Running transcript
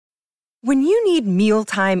When you need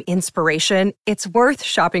mealtime inspiration, it's worth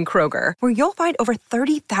shopping Kroger, where you'll find over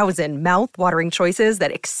 30,000 mouth-watering choices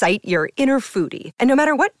that excite your inner foodie. And no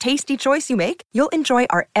matter what tasty choice you make, you'll enjoy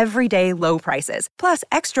our everyday low prices, plus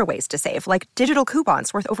extra ways to save, like digital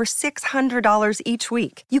coupons worth over $600 each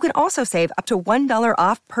week. You can also save up to $1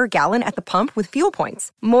 off per gallon at the pump with fuel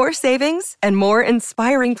points. More savings and more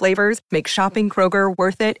inspiring flavors make shopping Kroger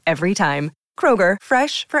worth it every time. Kroger,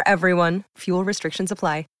 fresh for everyone. Fuel restrictions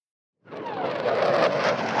apply.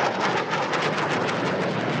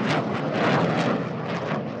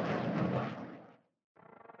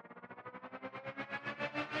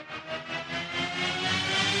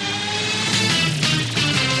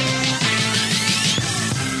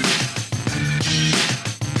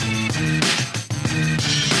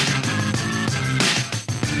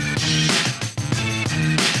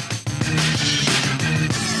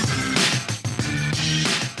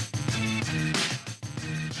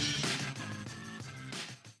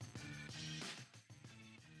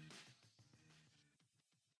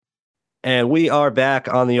 And we are back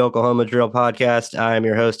on the Oklahoma Drill Podcast. I am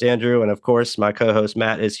your host, Andrew, and of course, my co-host,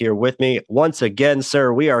 Matt, is here with me. Once again,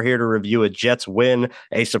 sir, we are here to review a Jets win,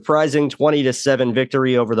 a surprising 20-7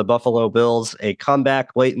 victory over the Buffalo Bills, a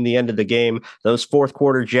comeback late in the end of the game. Those fourth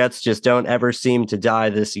quarter Jets just don't ever seem to die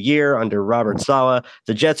this year under Robert Saleh.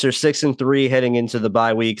 The Jets are 6-3 heading into the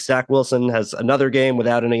bye week. Zach Wilson has another game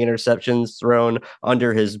without any interceptions thrown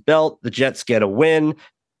under his belt. The Jets get a win.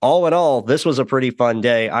 All in all, this was a pretty fun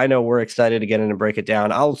day. I know we're excited to get in and break it down.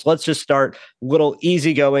 Let's just start a little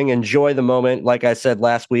easygoing, enjoy the moment. Like I said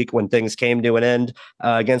last week when things came to an end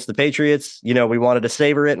against the Patriots, we wanted to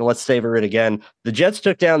savor it, and let's savor it again. The Jets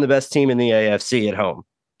took down the best team in the AFC at home,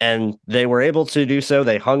 and they were able to do so.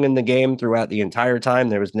 They hung in the game throughout the entire time.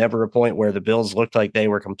 There was never a point where the Bills looked like they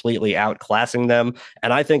were completely outclassing them.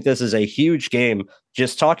 And I think this is a huge game,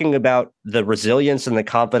 just talking about the resilience and the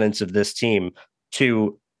confidence of this team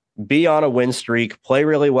to be on a win streak, play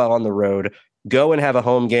really well on the road, go and have a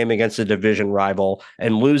home game against a division rival,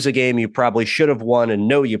 and lose a game you probably should have won and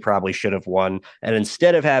know you probably should have won. And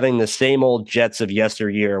instead of having the same old Jets of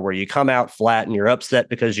yesteryear where you come out flat and you're upset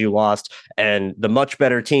because you lost and the much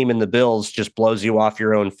better team in the Bills just blows you off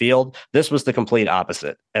your own field, this was the complete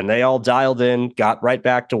opposite. And they all dialed in, got right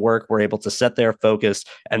back to work, were able to set their focus,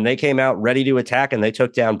 and they came out ready to attack, and they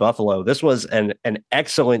took down Buffalo. This was an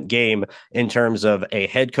excellent game in terms of a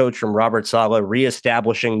head coach from Robert Saleh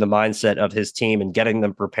reestablishing the mindset of his team and getting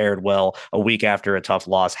them prepared well a week after a tough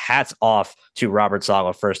loss. Hats off to Robert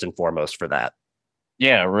Saleh first and foremost for that.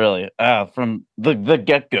 Yeah, really. From the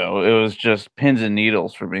get-go, it was just pins and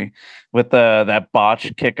needles for me. With that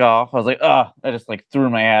botch kickoff, I was like, I just threw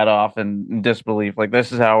my hat off in disbelief. Like,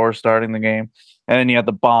 this is how we're starting the game. And then you had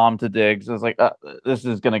the bomb to Diggs. I was like, this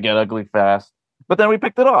is going to get ugly fast. But then we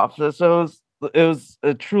picked it off. So it was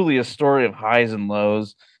truly a story of highs and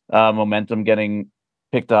lows, momentum getting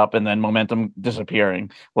picked up and then momentum disappearing,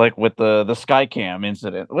 like with the Skycam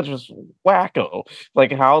incident, which was wacko.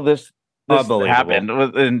 Like how this happened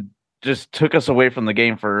and just took us away from the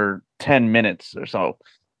game for 10 minutes or so.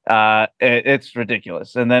 It's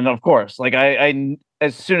ridiculous. And then of course, I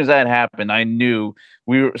as soon as that happened, I knew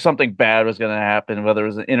something bad was going to happen, whether it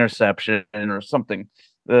was an interception or something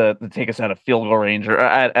to take us out of field goal range, or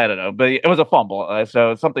I don't know, but it was a fumble,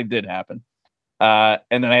 so something did happen.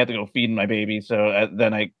 And then I had to go feed my baby, so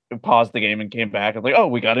then I paused the game and came back. I'm like, oh,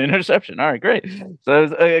 we got an interception. All right, great. So it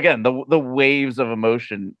was, again, the waves of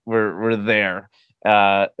emotion were there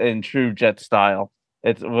in true Jet style.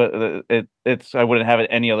 It's I wouldn't have it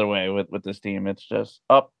any other way with this team. It's just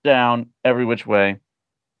up, down, every which way.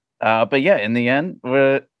 But yeah, in the end,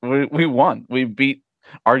 we won. We beat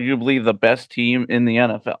arguably the best team in the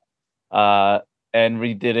NFL. And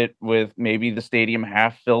we did it with maybe the stadium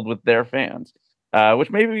half filled with their fans, which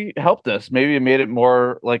maybe helped us. Maybe it made it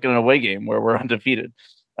more like an away game where we're undefeated.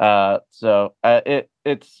 So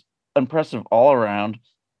it's impressive all around.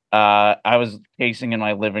 I was pacing in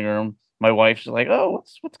my living room. My wife's like, "Oh,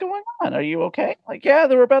 what's going on? Are you okay?" Like, yeah,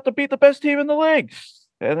 they were about to beat the best team in the league.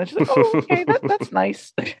 And then she's like, "Oh, okay, that's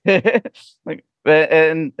nice."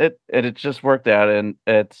 And it just worked out, and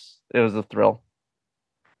it was a thrill.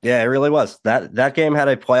 Yeah, it really was. That game had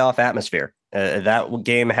a playoff atmosphere. That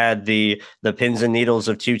game had the pins and needles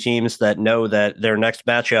of two teams that know that their next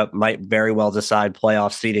matchup might very well decide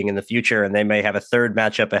playoff seeding in the future, and they may have a third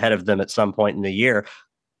matchup ahead of them at some point in the year.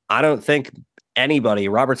 I don't think anybody,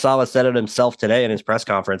 Robert Saleh said it himself today in his press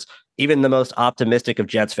conference, even the most optimistic of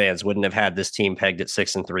Jets fans wouldn't have had this team pegged at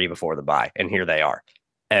 6-3 before the bye, and here they are.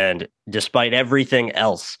 And despite everything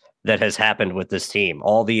else, that has happened with this team.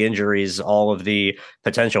 All the injuries, all of the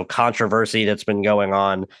potential controversy that's been going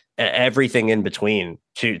on, everything in between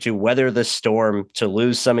to weather the storm, to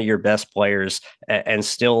lose some of your best players and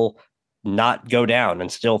still not go down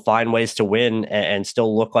and still find ways to win and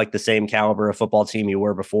still look like the same caliber of football team you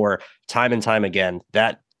were before, time and time again.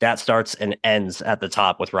 That starts and ends at the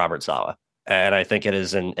top with Robert Saleh. And I think it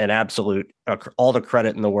is an absolute, all the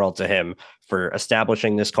credit in the world to him for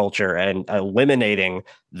establishing this culture and eliminating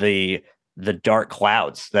the dark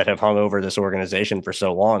clouds that have hung over this organization for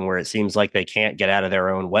so long, where it seems like they can't get out of their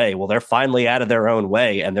own way. Well, they're finally out of their own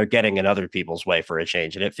way, and they're getting in other people's way for a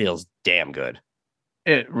change, and it feels damn good.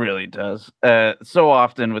 It really does. So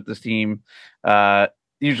often with this team,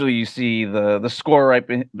 usually you see the score right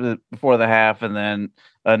before the half, and then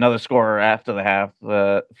another score after the half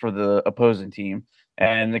for the opposing team,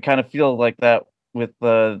 and it kind of feels like that with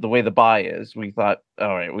the way the bye is. We thought,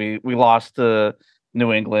 all right, we lost to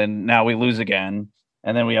New England, now we lose again,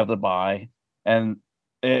 and then we have the bye, and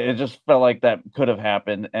it just felt like that could have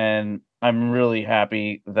happened. And I'm really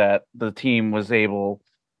happy that the team was able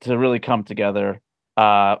to really come together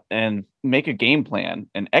and make a game plan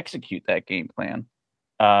and execute that game plan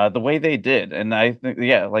the way they did. And I think,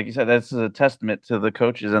 yeah, like you said, that's a testament to the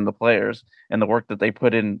coaches and the players and the work that they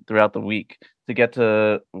put in throughout the week to get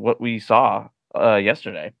to what we saw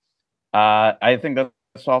yesterday. I think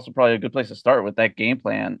that's also probably a good place to start with that game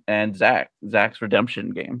plan and Zach's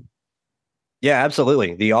redemption game. Yeah,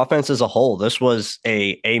 absolutely. The offense as a whole, this was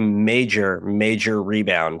a major, major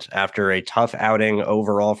rebound after a tough outing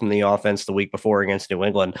overall from the offense the week before against New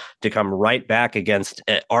England to come right back against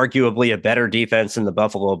arguably a better defense in the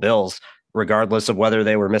Buffalo Bills, regardless of whether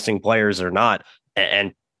they were missing players or not,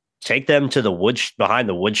 and take them to the behind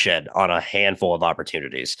the woodshed on a handful of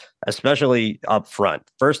opportunities, especially up front.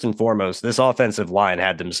 First and foremost, this offensive line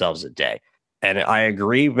had themselves a day. And I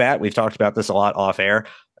agree, Matt, we've talked about this a lot off air.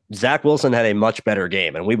 Zach Wilson had a much better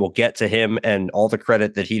game, and we will get to him and all the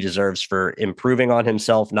credit that he deserves for improving on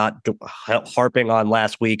himself, not harping on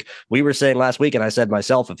last week. We were saying last week, and I said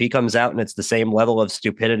myself, if he comes out and it's the same level of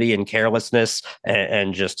stupidity and carelessness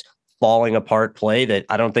and just falling apart play, that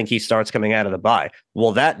I don't think he starts coming out of the bye.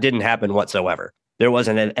 Well, that didn't happen whatsoever. There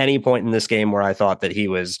wasn't at any point in this game where I thought that he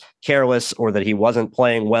was careless or that he wasn't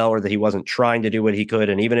playing well or that he wasn't trying to do what he could.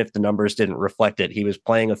 And even if the numbers didn't reflect it, he was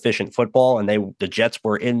playing efficient football, and the Jets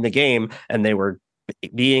were in the game, and they were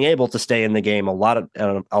being able to stay in the game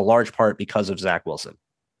a large part because of Zach Wilson.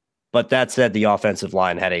 But that said, the offensive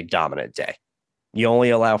line had a dominant day. You only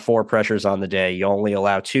allow 4 pressures on the day. You only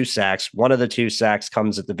allow 2 sacks. One of the 2 sacks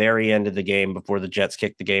comes at the very end of the game before the Jets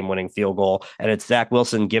kick the game-winning field goal, and it's Zach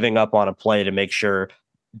Wilson giving up on a play to make sure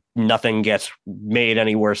nothing gets made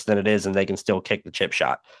any worse than it is and they can still kick the chip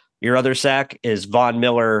shot. Your other sack is Von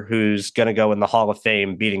Miller, who's going to go in the Hall of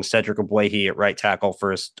Fame, beating Cedric Ogbuehi at right tackle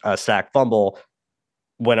for a sack fumble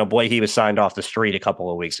when Ogbuehi was signed off the street a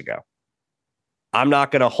couple of weeks ago. I'm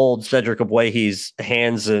not going to hold Cedric Ogbuehi's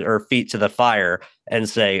hands or feet to the fire and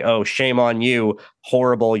say, oh, shame on you,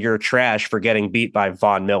 horrible, you're trash for getting beat by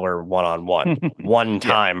Von Miller one-on-one, one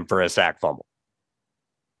time for a sack fumble.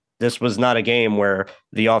 This was not a game where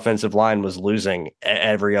the offensive line was losing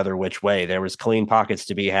every other which way. There was clean pockets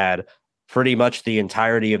to be had pretty much the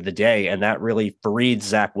entirety of the day, and that really freed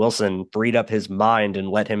Zach Wilson, freed up his mind, and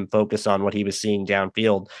let him focus on what he was seeing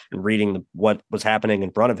downfield and reading what was happening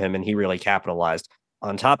in front of him, and he really capitalized.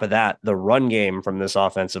 On top of that, the run game from this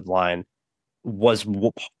offensive line was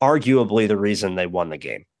arguably the reason they won the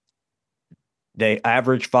game. They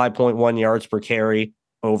averaged 5.1 yards per carry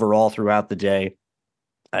overall throughout the day.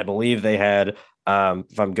 I believe they had,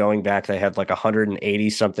 if I'm going back, they had like 180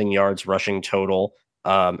 something yards rushing total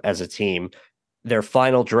as a team. Their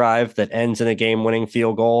final drive that ends in a game-winning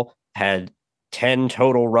field goal had 10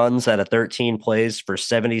 total runs out of 13 plays for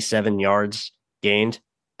 77 yards gained,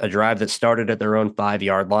 a drive that started at their own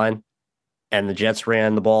 5-yard line, and the Jets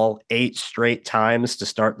ran the ball 8 straight times to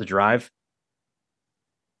start the drive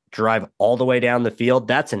all the way down the field.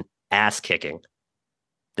 That's an ass kicking.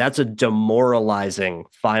 That's a demoralizing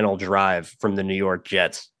final drive from the New York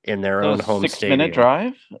Jets in their own home stadium. 6-minute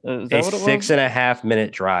drive? Is that what it was?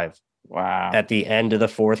 6.5-minute drive. Wow. At the end of the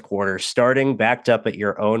fourth quarter, starting backed up at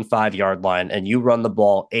your own 5-yard line, and you run the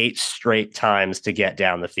ball 8 straight times to get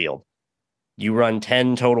down the field. You run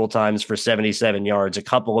 10 total times for 77 yards, a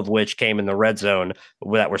couple of which came in the red zone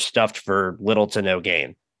that were stuffed for little to no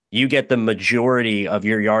gain. You get the majority of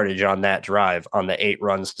your yardage on that drive on the 8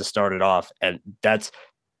 runs to start it off, and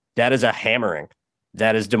that is a hammering.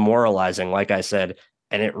 That is demoralizing, like I said.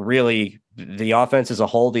 And it really, the offense as a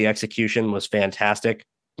whole, the execution was fantastic.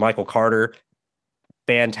 Michael Carter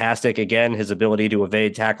fantastic. Again, his ability to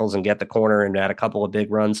evade tackles and get the corner and had a couple of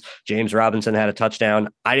big runs. James Robinson had a touchdown.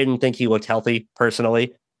 I didn't think he looked healthy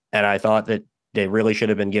personally, and I thought that they really should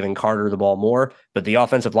have been giving Carter the ball more, but the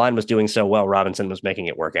offensive line was doing so well, Robinson was making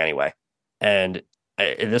it work anyway. And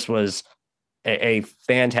this was a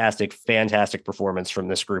fantastic, fantastic performance from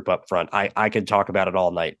this group up front. I could talk about it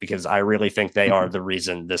all night because I really think they are the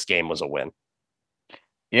reason this game was a win.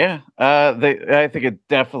 Yeah, I think they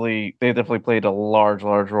definitely played a large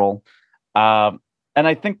role, and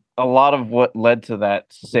I think a lot of what led to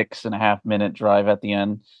that 6.5 minute drive at the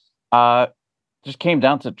end, just came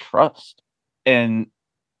down to trust, and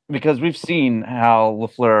because we've seen how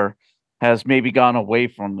LaFleur has maybe gone away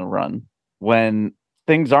from the run when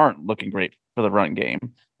things aren't looking great for the run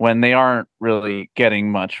game, when they aren't really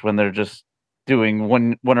getting much, when they're just doing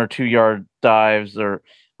one or 2 yard dives or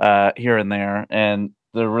here and there, and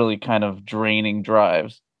they're really kind of draining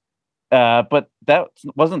drives. But that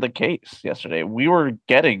wasn't the case yesterday. We were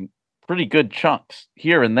getting pretty good chunks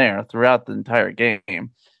here and there throughout the entire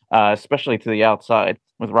game, especially to the outside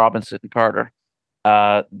with Robinson and Carter.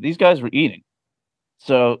 These guys were eating.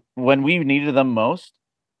 So when we needed them most,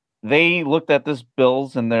 they looked at this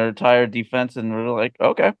Bills and their tired defense and were like,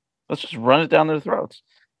 okay, let's just run it down their throats.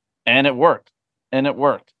 And it worked. And it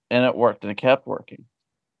worked. And it worked. And it kept working.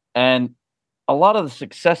 And a lot of the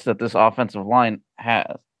success that this offensive line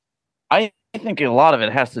has, I think a lot of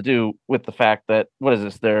it has to do with the fact that, what is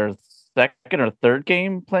this, their second or third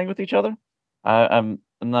game playing with each other? I'm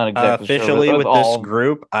not exactly officially sure. with this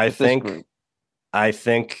group. I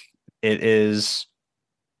think it is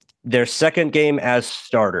their second game as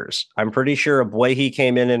starters. I'm pretty sure Abwehi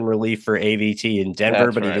came in relief for AVT in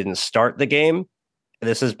Denver, but he didn't start the game.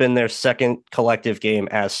 This has been their second collective game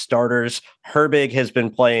as starters. Herbig has been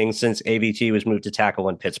playing since AVT was moved to tackle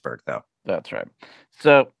in Pittsburgh, though. That's right.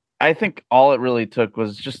 So I think all it really took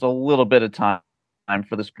was just a little bit of time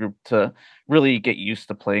for this group to really get used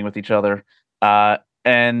to playing with each other.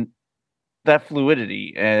 And that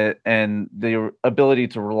fluidity and the ability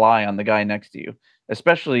to rely on the guy next to you,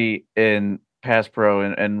 especially in pass pro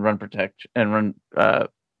and run protect and run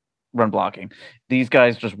blocking. These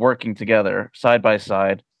guys just working together side by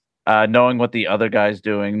side, knowing what the other guy's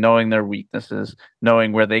doing, knowing their weaknesses,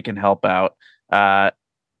 knowing where they can help out,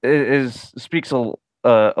 speaks a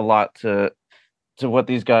lot to what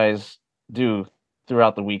these guys do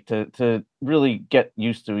throughout the week to really get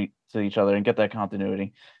used to each other and get that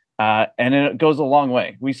continuity. And it goes a long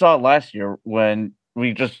way. We saw it last year when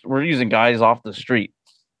we're using guys off the street,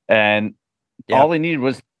 and all they needed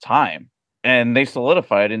was time. And they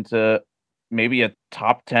solidified into maybe a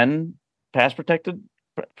top 10 pass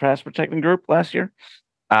protecting group last year.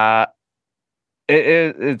 So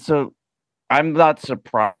I'm not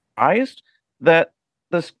surprised that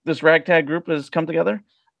this ragtag group has come together.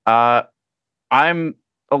 I'm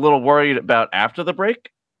a little worried about after the break,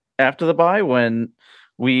 after the bye, when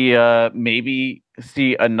we maybe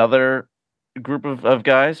see another group of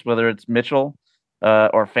guys, whether it's Mitchell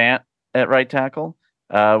or Fant at right tackle.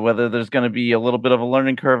 Whether there's going to be a little bit of a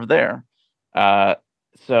learning curve there.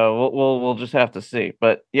 So we'll just have to see.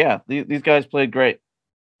 But yeah, these guys played great.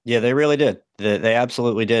 Yeah, they really did. They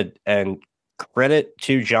absolutely did. And credit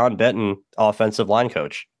to John Benton, offensive line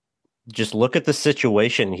coach. Just look at the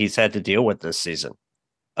situation he's had to deal with this season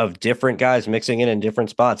of different guys mixing in different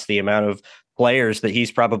spots. The amount of players that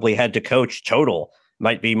he's probably had to coach total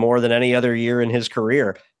might be more than any other year in his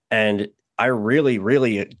career. And I really,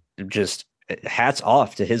 really just hats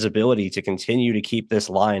off to his ability to continue to keep this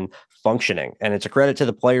line functioning. And it's a credit to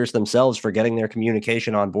the players themselves for getting their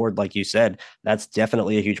communication on board. Like you said, that's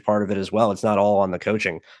definitely a huge part of it as well. It's not all on the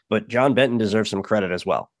coaching, but John Benton deserves some credit as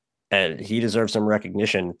well. And he deserves some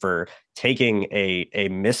recognition for taking a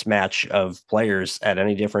mismatch of players at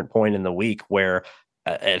any different point in the week where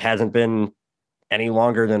it hasn't been any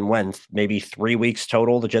longer than maybe 3 weeks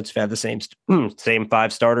total. The Jets have had the same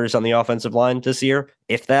 5 starters on the offensive line this year,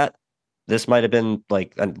 if that. This might have been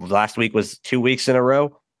like last week was 2 weeks in a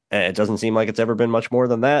row. It doesn't seem like it's ever been much more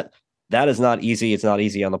than that. That is not easy. It's not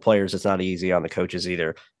easy on the players. It's not easy on the coaches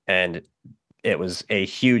either. And it was a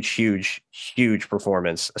huge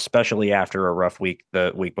performance, especially after a rough week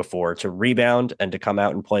the week before, to rebound and to come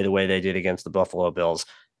out and play the way they did against the Buffalo Bills.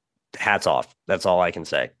 Hats off. That's all I can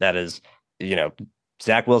say. That is,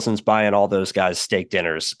 Zach Wilson's buying all those guys steak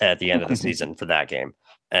dinners at the end of the season for that game.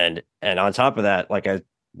 And on top of that,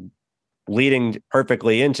 leading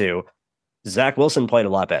perfectly into, Zach Wilson played a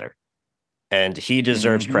lot better, and he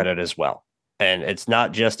deserves credit as well. And it's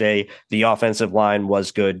not just the offensive line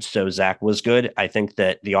was good, so Zach was good. I think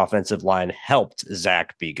that the offensive line helped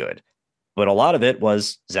Zach be good, but a lot of it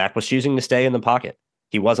was Zach was choosing to stay in the pocket.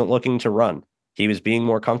 He wasn't looking to run. He was being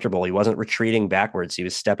more comfortable. He wasn't retreating backwards. He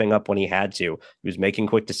was stepping up when he had to. He was making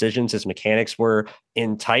quick decisions. His mechanics were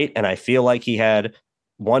in tight. And I feel like he had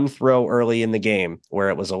one throw early in the game where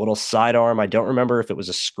it was a little sidearm. I don't remember if it was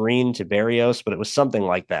a screen to Berrios, but it was something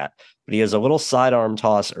like that. But he has a little sidearm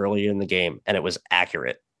toss early in the game, and it was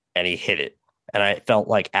accurate, and he hit it. And I felt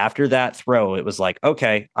like after that throw, it was like,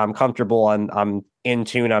 okay, I'm comfortable. I'm in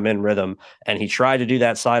tune. I'm in rhythm. And he tried to do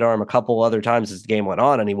that sidearm a couple other times as the game went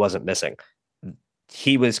on, and he wasn't missing.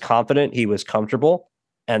 He was confident. He was comfortable.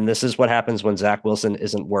 And this is what happens when Zach Wilson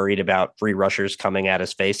isn't worried about free rushers coming at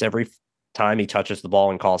his face every time he touches the ball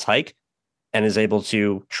and calls hike, and is able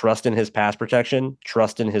to trust in his pass protection,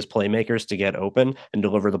 trust in his playmakers to get open and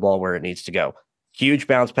deliver the ball where it needs to go. Huge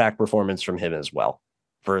bounce back performance from him as well.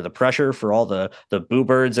 For the pressure, for all the boo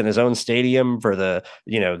birds in his own stadium, for the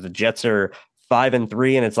Jets are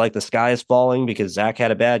 5-3 and it's like the sky is falling because Zach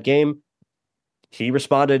had a bad game. He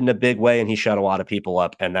responded in a big way and he shut a lot of people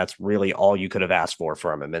up. And that's really all you could have asked for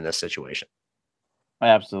from him in this situation.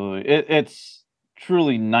 Absolutely. It's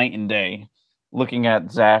truly night and day looking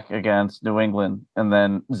at Zach against New England and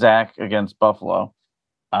then Zach against Buffalo.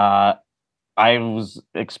 I was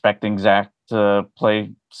expecting Zach to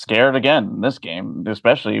play scared again in this game,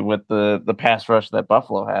 especially with the pass rush that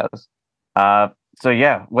Buffalo has. So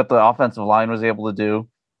yeah, what the offensive line was able to do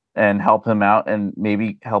and help him out and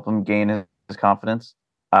maybe help him gain his confidence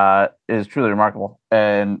is truly remarkable.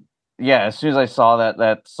 And yeah, as soon as I saw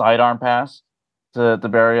that sidearm pass to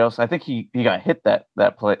Berrios, I think he got hit that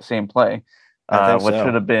same play, which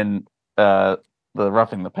should have been the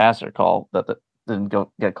roughing the passer call that didn't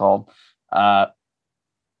get called. I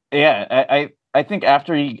think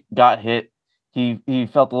after he got hit, he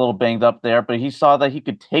felt a little banged up there, but he saw that he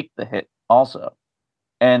could take the hit also.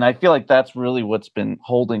 And I feel like that's really what's been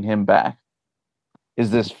holding him back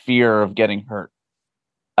is this fear of getting hurt.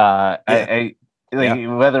 Whether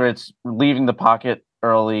it's leaving the pocket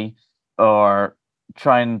early or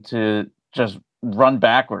trying to just run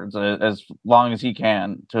backwards as long as he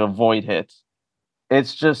can to avoid hits.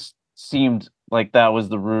 It's just seemed like that was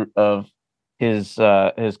the root of his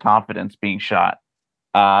confidence being shot.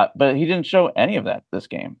 But he didn't show any of that this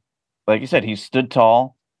game. Like you said, he stood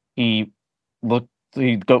tall. He went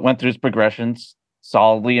through his progressions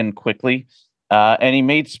solidly and quickly, and he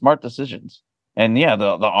made smart decisions. And yeah,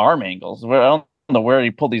 the arm angles. I don't know where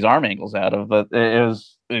he pulled these arm angles out of, but it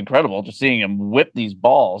was incredible just seeing him whip these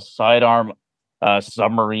balls, sidearm,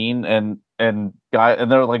 submarine, and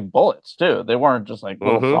they're like bullets too. They weren't just like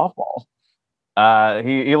little softballs.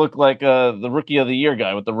 He looked like the rookie of the year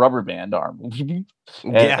guy with the rubber band arm.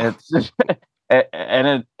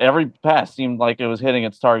 Every pass seemed like it was hitting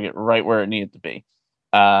its target right where it needed to be.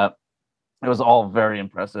 It was all very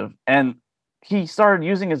impressive. And he started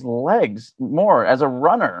using his legs more as a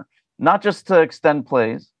runner, not just to extend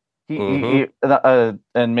plays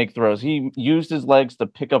and make throws. He used his legs to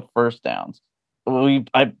pick up first downs. We've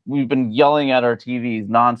been yelling at our TVs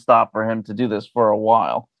nonstop for him to do this for a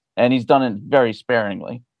while, and he's done it very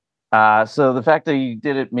sparingly. So the fact that he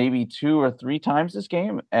did it maybe 2 or 3 times this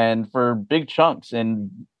game, and for big chunks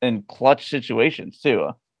in clutch situations too,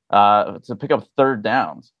 to pick up third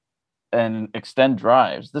downs and extend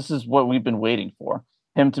drives. This is what we've been waiting for.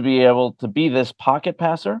 Him to be able to be this pocket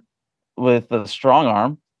passer with a strong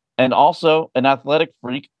arm and also an athletic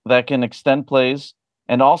freak that can extend plays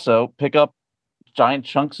and also pick up giant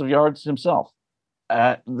chunks of yards himself.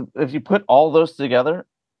 If you put all those together,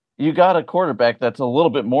 you got a quarterback that's a little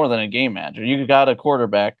bit more than a game manager. You got a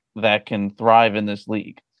quarterback that can thrive in this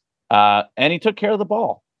league. And he took care of the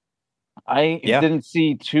ball. I didn't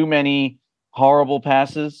see too many horrible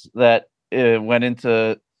passes that went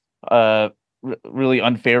into really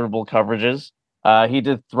unfavorable coverages. He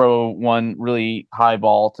did throw one really high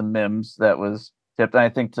ball to Mims that was tipped, and I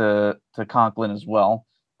think to Conklin as well.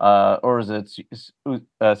 Or is it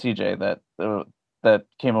CJ that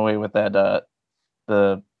came away with that?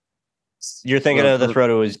 You're thinking of the throw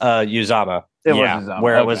to Uzomah. Was Uzomah.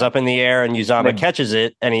 Where it was up in the air and Uzomah catches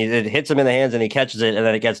it and it hits him in the hands and he catches it and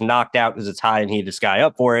then it gets knocked out because it's high and he had to sky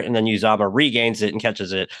up for it and then Uzomah regains it and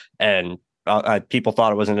catches it and people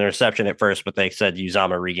thought it was an interception at first, but they said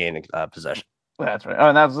Uzomah regained possession. That's right.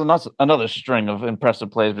 And that's another string of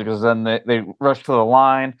impressive plays because then they rushed to the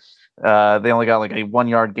line. They only got like a 1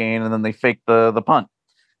 yard gain and then they faked the punt.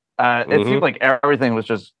 It seemed like everything was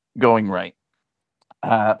just going right.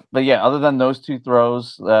 But yeah, other than those 2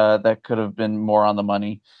 throws that could have been more on the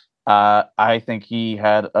money, I think he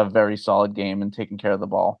had a very solid game in taking care of the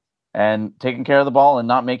ball and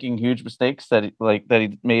not making huge mistakes that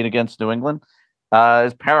he made against New England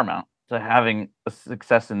is paramount to having a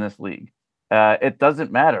success in this league. it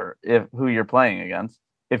doesn't matter who you're playing against.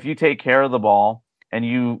 If you take care of the ball and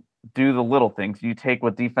you do the little things, you take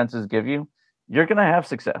what defenses give you, you're going to have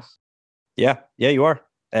success. Yeah, you are.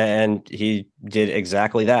 And he did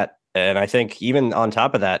exactly that. And I think even on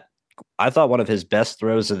top of that, I thought one of his best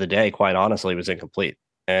throws of the day, quite honestly, was incomplete.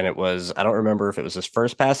 And it was, I don't remember if it was his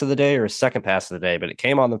first pass of the day or his second pass of the day, but it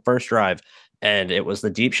came on the first drive, and it was the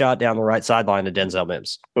deep shot down the right sideline to Denzel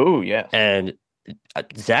Mims. Oh, yes. And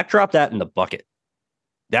Zach dropped that in the bucket.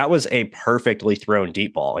 That was a perfectly thrown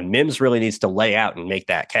deep ball, and Mims really needs to lay out and make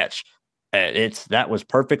that catch. That was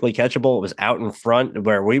perfectly catchable. It was out in front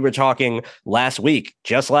where we were talking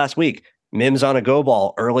just last week, Mims on a go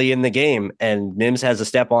ball early in the game, and Mims has a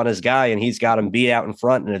step on his guy, and he's got him beat out in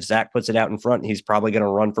front. And if Zach puts it out in front, he's probably going to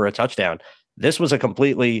run for a touchdown. This was a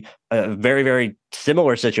completely very, very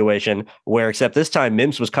similar situation where, except this time,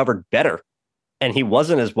 Mims was covered better, and he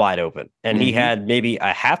wasn't as wide open, and he had maybe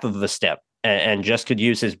a half of a step and just could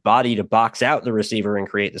use his body to box out the receiver and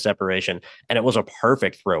create the separation. And it was a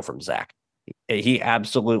perfect throw from Zach. He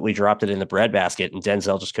absolutely dropped it in the breadbasket, and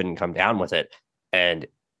Denzel just couldn't come down with it. And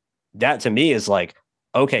that to me is like,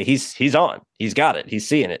 okay, he's on. He's got it. He's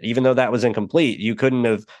seeing it. Even though that was incomplete, you couldn't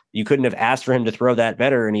have asked for him to throw that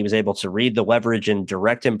better, and he was able to read the leverage and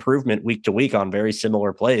direct improvement week to week on very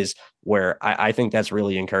similar plays, where I think that's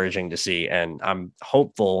really encouraging to see. And I'm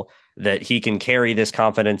hopeful that he can carry this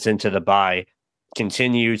confidence into the bye,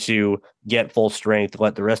 continue to get full strength,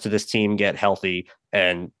 let the rest of this team get healthy,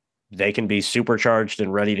 and they can be supercharged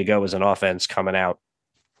and ready to go as an offense coming out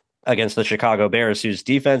against the Chicago Bears, whose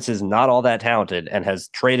defense is not all that talented and has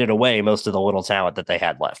traded away most of the little talent that they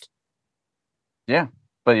had left. Yeah,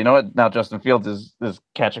 but you know what? Now Justin Fields is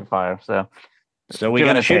catching fire, so we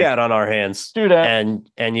got a shootout on our hands. Shootout.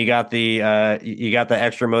 And you got the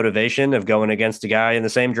extra motivation of going against a guy in the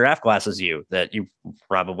same draft class as you that you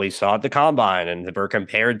probably saw at the combine and were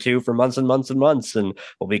compared to for months and months and months, and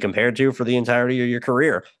will be compared to for the entirety of your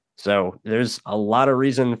career. So there's a lot of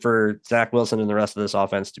reason for Zach Wilson and the rest of this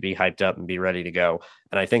offense to be hyped up and be ready to go.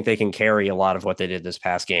 And I think they can carry a lot of what they did this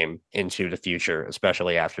past game into the future,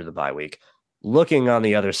 especially after the bye week. Looking on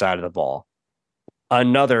the other side of the ball,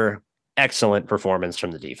 another excellent performance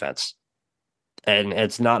from the defense. And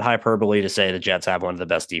it's not hyperbole to say the Jets have one of the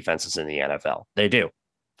best defenses in the NFL. They do.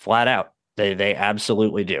 Flat out. They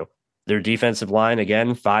absolutely do. Their defensive line,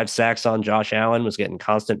 again, 5 sacks on Josh Allen, was getting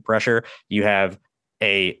constant pressure. You have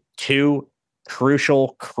two crucial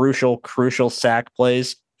sack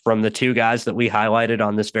plays from the two guys that we highlighted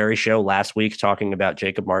on this very show last week, talking about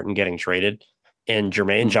Jacob Martin getting traded, and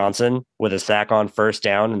Jermaine Johnson with a sack on first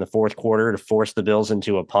down in the fourth quarter to force the Bills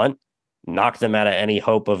into a punt, knock them out of any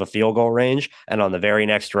hope of a field goal range. And on the very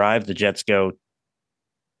next drive, the Jets go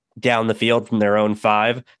down the field from their own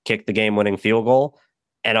 5, kick the game-winning field goal.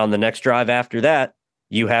 And on the next drive after that,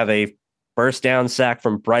 you have a first down sack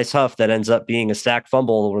from Bryce Huff that ends up being a sack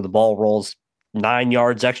fumble where the ball rolls 9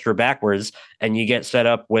 yards extra backwards, and you get set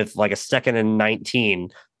up with like a 2nd and 19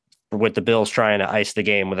 with the Bills trying to ice the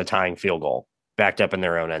game with a tying field goal backed up in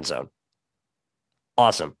their own end zone.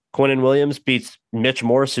 Awesome. Quinnen Williams beats Mitch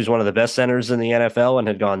Morse, who's one of the best centers in the NFL and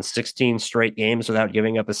had gone 16 straight games without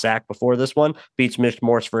giving up a sack before this one, beats Mitch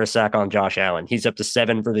Morse for a sack on Josh Allen. He's up to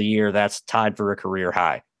 7 for the year. That's tied for a career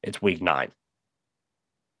high. It's week 9.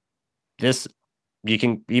 This, you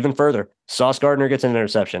can even further. Sauce Gardner gets an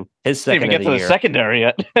interception. His second of the year. The secondary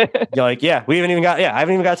yet. You're like, I haven't even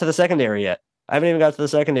got to the secondary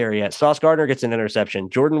yet. Sauce Gardner gets an interception.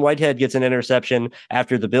 Jordan Whitehead gets an interception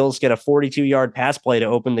after the Bills get a 42-yard pass play to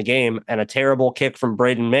open the game, and a terrible kick from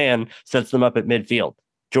Braden Mann sets them up at midfield.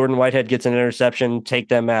 Jordan Whitehead gets an interception, take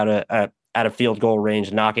them out of field goal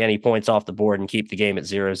range, knock any points off the board, and keep the game at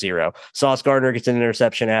 0-0. Sauce Gardner gets an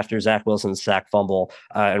interception after Zach Wilson's sack fumble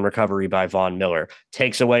and recovery by Von Miller.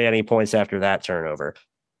 Takes away any points after that turnover.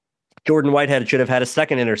 Jordan Whitehead should have had a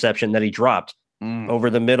second interception that he dropped over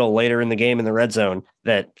the middle later in the game in the red zone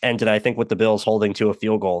that ended, I think, with the Bills holding to a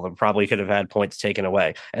field goal that probably could have had points taken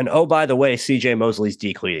away. And oh, by the way, CJ Mosley's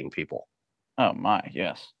decleating people. Oh my,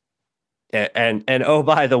 yes. And oh,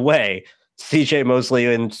 by the way, CJ Mosley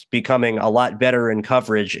is becoming a lot better in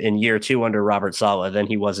coverage in year 2 under Robert Saleh than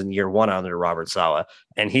he was in year 1 under Robert Saleh.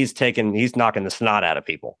 And he's knocking the snot out of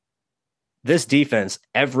people. This defense,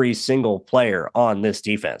 every single player on this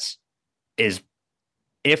defense is,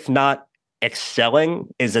 if not excelling,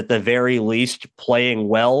 is at the very least playing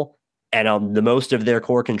well. And the most of their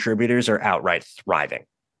core contributors are outright thriving.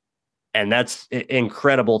 And that's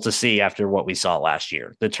incredible to see after what we saw last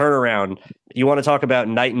year. The turnaround, you want to talk about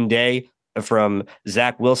night and day. from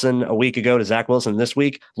Zach Wilson a week ago to Zach Wilson this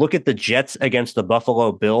week. Look at the Jets against the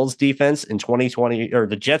Buffalo Bills defense in 2020, or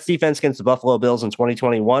the Jets defense against the Buffalo Bills in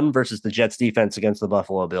 2021 versus the Jets defense against the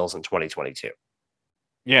Buffalo Bills in 2022.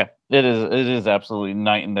 Yeah, it is. It is absolutely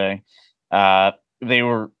night and day. They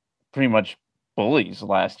were pretty much bullies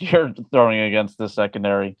last year throwing against the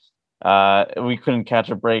secondary. We couldn't catch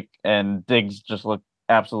a break, and Diggs just looked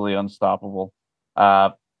absolutely unstoppable.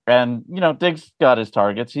 And, Diggs got his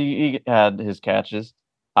targets. He had his catches,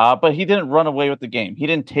 but he didn't run away with the game. He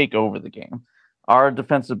didn't take over the game. Our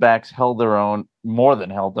defensive backs held their own, more than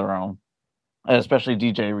held their own, especially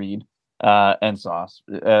DJ Reed and Sauce.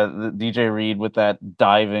 DJ Reed with that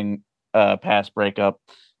diving pass breakup,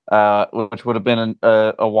 which would have been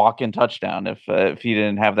a walk-in touchdown if he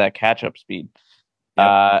didn't have that catch-up speed.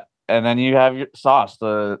 Yep. And then you have your Sauce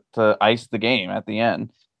to ice the game at the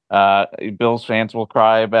end. Bills fans will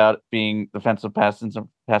cry about being defensive pass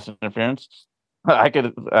interference. I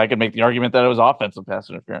could make the argument that it was offensive pass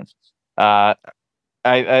interference. Can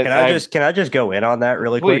I just go in on that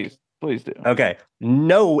really quick? Please do. Okay.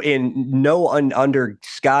 Under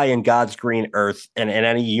sky and God's green earth and in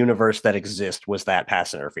any universe that exists was that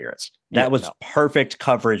pass interference. That was perfect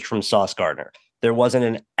coverage from Sauce Gardner. There wasn't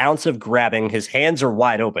an ounce of grabbing. His hands are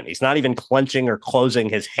wide open. He's not even clenching or closing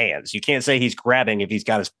his hands. You can't say he's grabbing if he's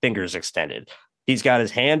got his fingers extended. He's got his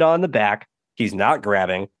hand on the back. He's not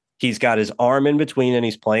grabbing. He's got his arm in between and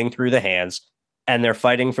he's playing through the hands, and they're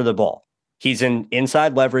fighting for the ball. He's in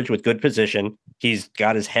inside leverage with good position. He's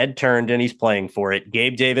got his head turned and he's playing for it.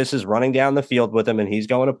 Gabe Davis is running down the field with him and he's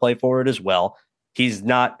going to play for it as well. He's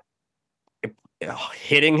not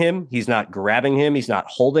hitting him. He's not grabbing him. He's not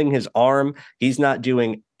holding his arm. He's not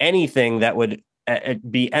doing anything that would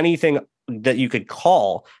be anything that you could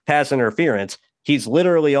call pass interference. He's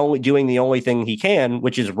literally only doing the only thing he can,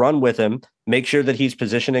 which is run with him, make sure that he's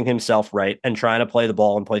positioning himself right and trying to play the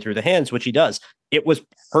ball and play through the hands, which he does. It was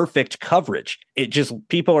perfect coverage. It just,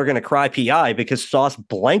 people are going to cry PI because Sauce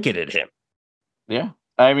blanketed him. Yeah.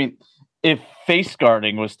 I mean, if face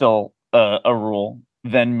guarding was still a rule,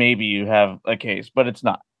 then maybe you have a case, but it's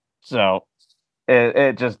not. So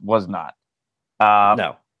it just was not.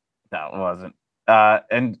 No, it wasn't.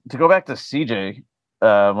 And to go back to CJ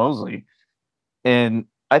Mosley, and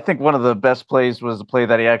I think one of the best plays was the play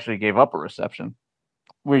that he actually gave up a reception,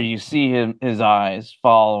 where you see his eyes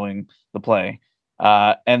following the play.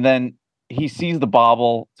 And then he sees the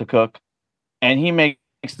bobble to Cook, and he makes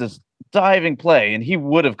this diving play, and he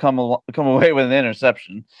would have come away with an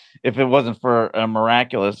interception if it wasn't for a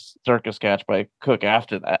miraculous circus catch by Cook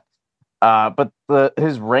after that. But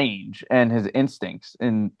his range and his instincts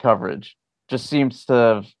in coverage just seems to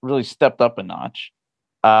have really stepped up a notch.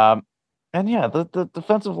 And yeah, the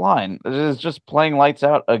defensive line is just playing lights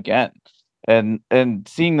out again, and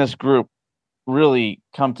seeing this group really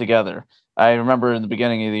come together. I remember in the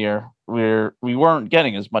beginning of the year we weren't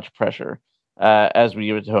getting as much pressure as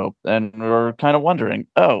we would hope, and we were kind of wondering,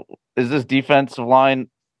 is this defensive line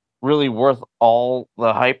really worth all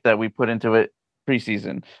the hype that we put into it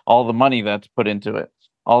preseason, all the money that's put into it,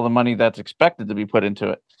 all the money that's expected to be put into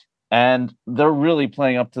it? And they're really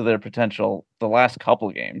playing up to their potential the last couple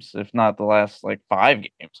of games, if not the last 5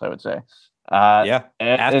 games, I would say.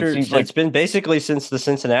 It's been basically since the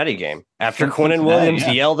Cincinnati game. After Quinnen Williams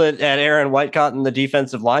yelled at Aaron Whitecott and the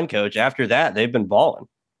defensive line coach, after that, they've been balling.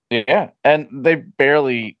 Yeah, and they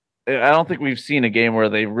barely – I don't think we've seen a game where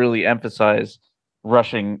they really emphasize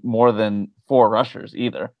rushing more than 4 rushers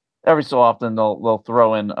either. Every so often, they'll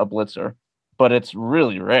throw in a blitzer, but it's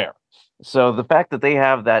really rare. So the fact that they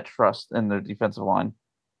have that trust in their defensive line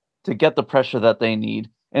to get the pressure that they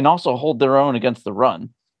need and also hold their own against the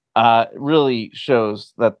run really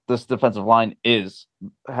shows that this defensive line is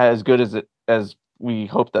as good as we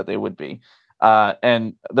hoped that they would be.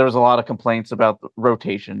 And there's a lot of complaints about the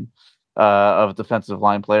rotation of defensive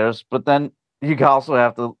line players, but then you also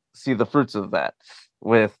have to see the fruits of that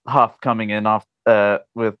with Huff coming in off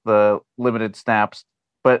with the limited snaps,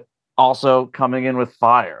 but also coming in with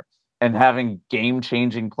fire and having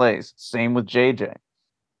game-changing plays. Same with JJ.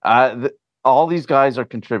 All these guys are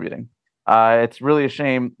contributing. It's really a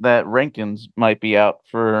shame that Rankins might be out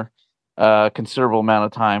for a considerable amount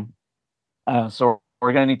of time. So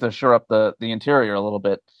we're going to need to shore up the interior a little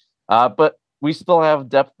bit. But we still have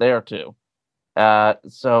depth there too.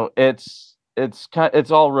 So it's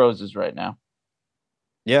all roses right now.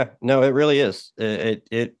 Yeah, no, it really is. They've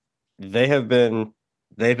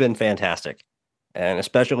been fantastic. And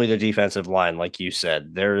especially the defensive line, like you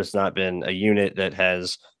said, there has not been a unit that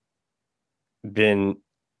has been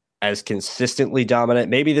as consistently dominant.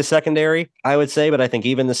 Maybe the secondary, I would say, but I think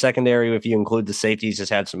even the secondary, if you include the safeties, has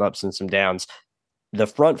had some ups and some downs. The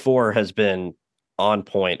front four has been on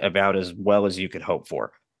point about as well as you could hope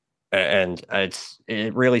for. And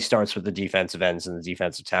it really starts with the defensive ends and the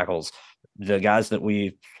defensive tackles. The guys that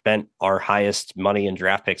we spent our highest money and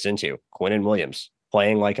draft picks into, Quinnen Williams,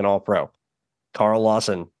 playing like an all-pro. Carl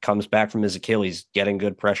Lawson comes back from his Achilles, getting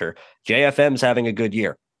good pressure. JFM's having a good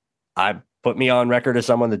year. I put me on record as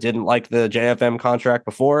someone that didn't like the JFM contract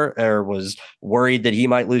before or was worried that he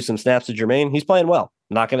might lose some snaps to Jermaine. He's playing well.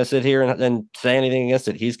 I'm not going to sit here and say anything against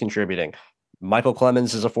it. He's contributing. Michael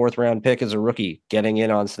Clemens is a 4th-round pick as a rookie, getting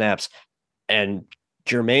in on snaps. And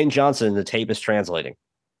Jermaine Johnson, the tape is translating.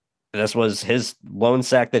 This was his lone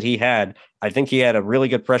sack that he had. I think he had a really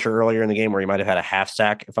good pressure earlier in the game where he might have had a half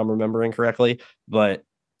sack, if I'm remembering correctly. But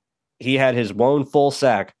he had his lone full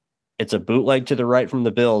sack. It's a bootleg to the right from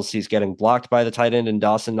the Bills. He's getting blocked by the tight end, and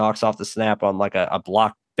Dawson knocks off the snap on like a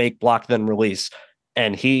fake block, then release.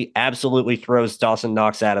 And he absolutely throws Dawson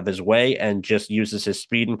Knox out of his way and just uses his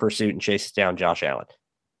speed and pursuit and chases down Josh Allen.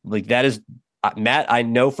 Like that is Matt. I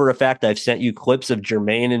know for a fact I've sent you clips of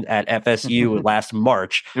Jermaine at FSU last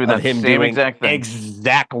March of him doing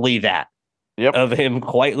exactly that. Yep. Of him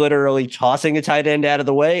quite literally tossing a tight end out of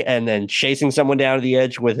the way and then chasing someone down to the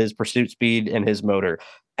edge with his pursuit speed and his motor.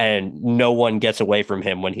 And no one gets away from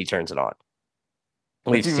him when he turns it on.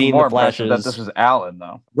 We've seen the flashes. That this was Allen,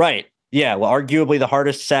 though. Right. Yeah, well, arguably the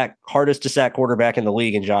hardest to sack quarterback in the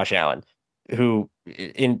league in Josh Allen, who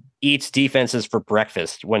eats defenses for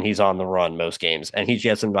breakfast when he's on the run most games, and he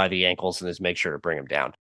gets him by the ankles and just makes sure to bring him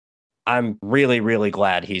down. I'm really, really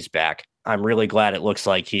glad he's back. I'm really glad it looks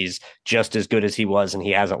like he's just as good as he was and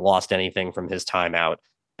he hasn't lost anything from his time out.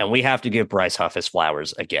 And we have to give Bryce Huff his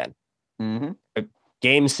flowers again. Mm-hmm. A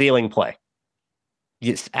game-sealing play.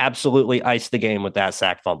 He's absolutely iced the game with that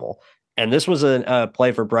sack fumble. And this was a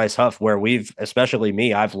play for Bryce Huff where especially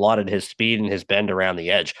me, I've lauded his speed and his bend around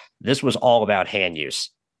the edge. This was all about hand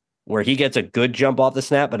use, where he gets a good jump off the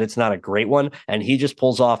snap, but it's not a great one. And he just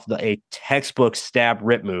pulls off a textbook stab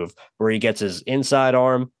rip move where he gets his inside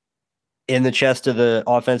arm in the chest of the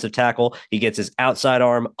offensive tackle. He gets his outside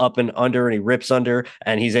arm up and under, and he rips under,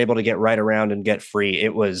 and he's able to get right around and get free.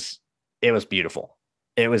 It was beautiful.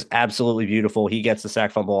 It was absolutely beautiful. He gets the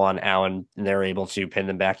sack fumble on Allen, and they're able to pin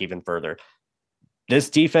them back even further. This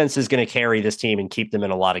defense is going to carry this team and keep them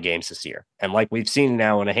in a lot of games this year. And like we've seen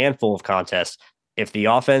now in a handful of contests, if the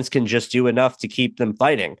offense can just do enough to keep them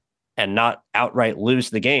fighting and not outright lose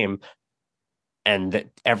the game, and that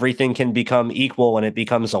everything can become equal and it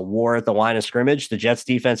becomes a war at the line of scrimmage, the Jets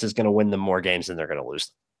defense is going to win them more games than they're going to lose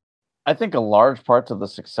them. I think a large part of the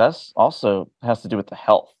success also has to do with the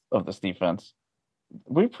health of this defense.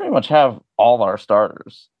 We pretty much have all our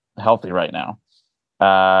starters healthy right now.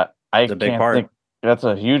 That's a big part. That's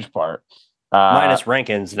a huge part. Minus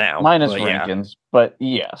Rankins now. But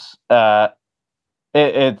yes.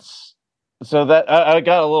 It's so that I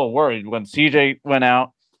got a little worried when CJ went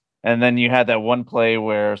out, and then you had that one play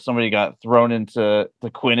where somebody got thrown into the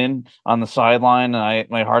Quinnen on the sideline, and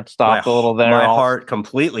my heart stopped a little there. My heart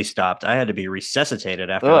completely stopped. I had to be resuscitated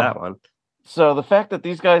after that one. So the fact that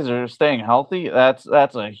these guys are staying healthy, that's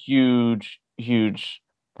a huge, huge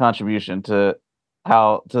contribution to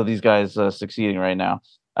these guys succeeding right now.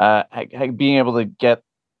 Being able to get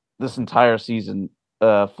this entire season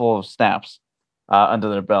full of snaps under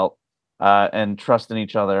their belt and trust in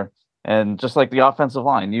each other, and just like the offensive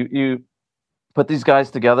line, you put these guys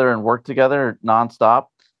together and work together nonstop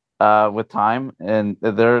with time, and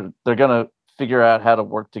they're gonna figure out how to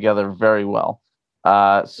work together very well.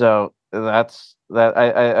 So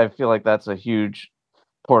I feel like that's a huge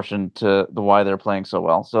portion to the why they're playing so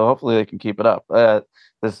well. So hopefully they can keep it up.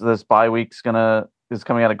 This bye week is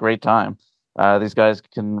coming at a great time. These guys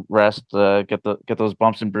can rest, get those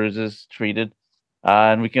bumps and bruises treated,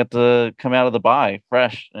 and we get to come out of the bye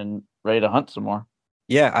fresh and ready to hunt some more.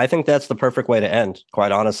 Yeah, I think that's the perfect way to end,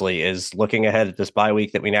 quite honestly, is looking ahead at this bye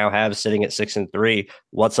week that we now have sitting at 6-3.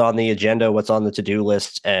 What's on the agenda, what's on the to-do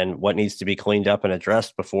list, and what needs to be cleaned up and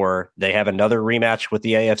addressed before they have another rematch with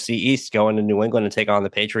the AFC East going to New England and take on the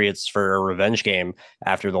Patriots for a revenge game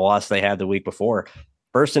after the loss they had the week before.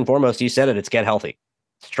 First and foremost, you said it's get healthy.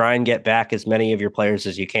 Let's try and get back as many of your players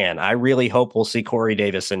as you can. I really hope we'll see Corey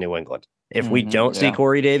Davis in New England. If we don't see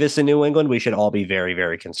Corey Davis in New England, we should all be very,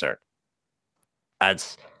 very concerned.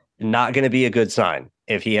 That's not going to be a good sign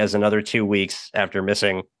if he has another 2 weeks after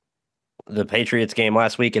missing the Patriots game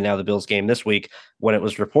last week and now the Bills game this week, when it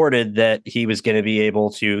was reported that he was going to be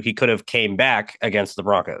he could have came back against the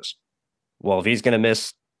Broncos. Well, if he's going to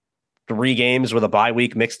miss 3 games with a bye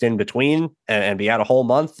week mixed in between and be out a whole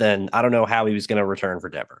month, then I don't know how he was going to return for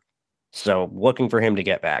Denver. So looking for him to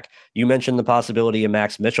get back. You mentioned the possibility of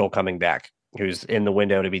Max Mitchell coming back, who's in the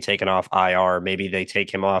window to be taken off IR. Maybe they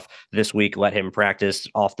take him off this week, let him practice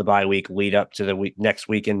off the bye week, lead up to the next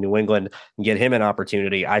week in New England, and get him an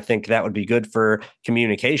opportunity. I think that would be good for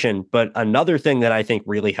communication. But another thing that I think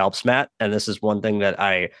really helps, Matt, and this is one thing that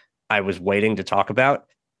I was waiting to talk about,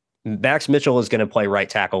 Max Mitchell is going to play right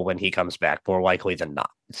tackle when he comes back, more likely than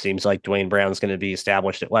not. It seems like Dwayne Brown's going to be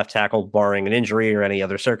established at left tackle, barring an injury or any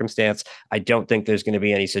other circumstance. I don't think there's going to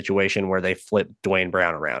be any situation where they flip Dwayne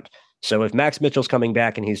Brown around. So if Max Mitchell's coming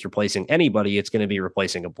back and he's replacing anybody, it's going to be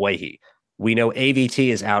replacing Abwehi. We know AVT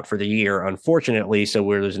is out for the year, unfortunately, so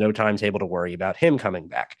there's no timetable to worry about him coming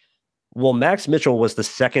back. Well, Max Mitchell was the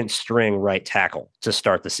second string right tackle to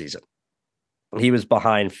start the season. He was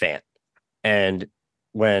behind Fant. And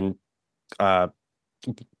when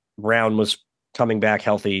Brown was coming back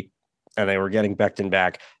healthy and they were getting Becton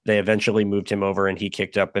back, they eventually moved him over and he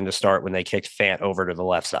kicked up into start when they kicked Fant over to the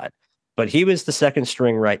left side. But he was the second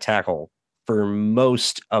string right tackle for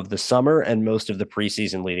most of the summer and most of the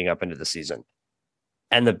preseason leading up into the season.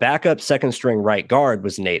 And the backup second string right guard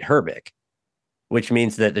was Nate Herbig, which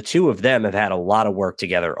means that the two of them have had a lot of work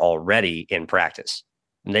together already in practice.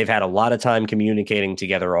 And they've had a lot of time communicating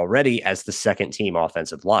together already as the second team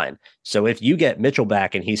offensive line. So if you get Mitchell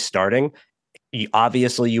back and he's starting,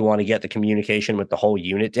 obviously you want to get the communication with the whole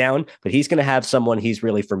unit down, but he's going to have someone he's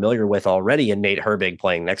really familiar with already in Nate Herbig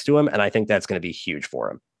playing next to him. And I think that's going to be huge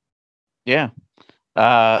for him. Yeah.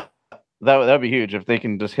 That'd be huge if they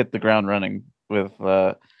can just hit the ground running with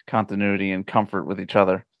continuity and comfort with each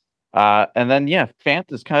other. And then,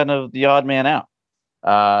 Fant is kind of the odd man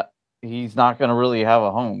out. He's not going to really have a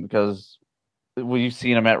home because we've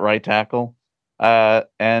seen him at right tackle.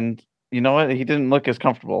 And you know what? He didn't look as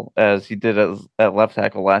comfortable as he did at left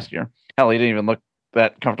tackle last year. Hell, he didn't even look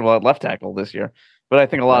that comfortable at left tackle this year. But I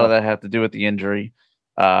think a lot of that had to do with the injury.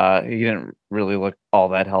 He didn't really look all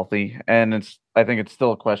that healthy. And I think it's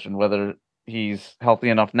still a question whether he's healthy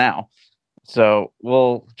enough now. So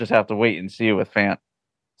we'll just have to wait and see with Fant.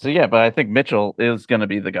 So, but I think Mitchell is going to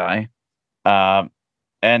be the guy.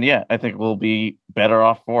 And I think we'll be better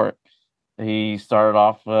off for it. He started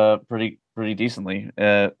off pretty decently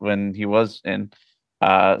when he was in.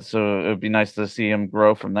 So it would be nice to see him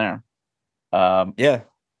grow from there.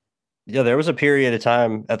 There was a period of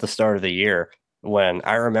time at the start of the year when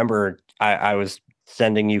I remember I was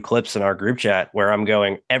sending you clips in our group chat where I'm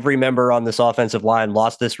going, every member on this offensive line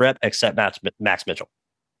lost this rep except Max Mitchell.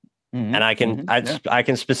 Mm-hmm. And I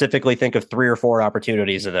can specifically think of 3 or 4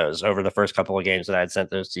 opportunities of those over the first couple of games that I had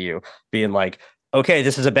sent those to you, being like, okay,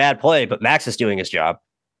 this is a bad play, but Max is doing his job.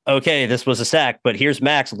 Okay, this was a sack, but here's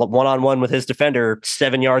Max one-on-one with his defender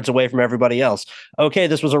 7 yards away from everybody else. Okay,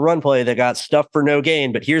 this was a run play that got stuffed for no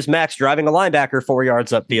gain, but here's Max driving a linebacker 4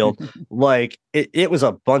 yards upfield. Like it was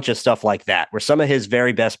a bunch of stuff like that where some of his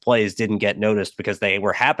very best plays didn't get noticed because they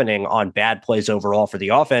were happening on bad plays overall for the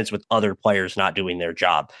offense with other players not doing their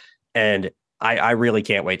job. And I really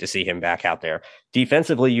can't wait to see him back out there.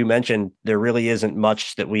 Defensively, you mentioned there really isn't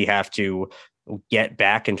much that we have to get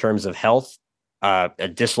back in terms of health. A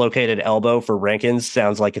dislocated elbow for Rankins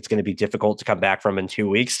sounds like it's going to be difficult to come back from in 2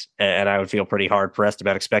 weeks. And I would feel pretty hard pressed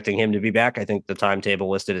about expecting him to be back. I think the timetable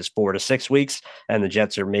listed is 4 to 6 weeks. And the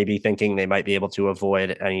Jets are maybe thinking they might be able to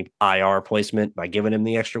avoid any IR placement by giving him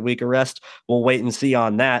the extra week of rest. We'll wait and see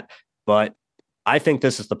on that. But I think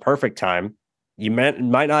this is the perfect time. You might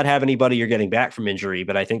not have anybody you're getting back from injury,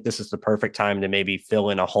 but I think this is the perfect time to maybe fill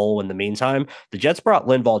in a hole in the meantime. The Jets brought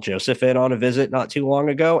Linval Joseph in on a visit not too long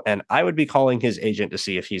ago, and I would be calling his agent to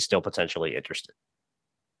see if he's still potentially interested.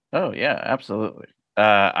 Oh, yeah, absolutely.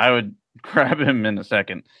 I would grab him in a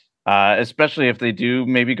second, especially if they do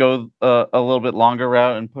maybe go a little bit longer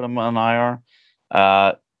route and put him on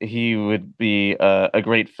IR. He would be a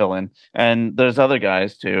great fill-in. And there's other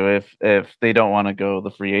guys, too, if they don't want to go the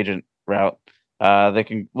free agent route. They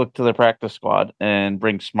can look to their practice squad and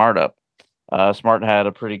bring Smart up. Smart had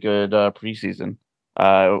a pretty good preseason.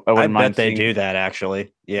 I bet they do that,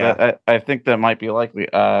 actually. Yeah, I think that might be likely.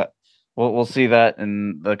 We'll see that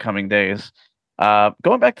in the coming days.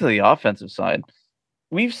 Going back to the offensive side,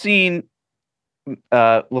 we've seen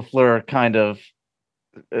LaFleur kind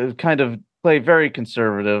of play very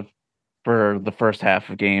conservative for the first half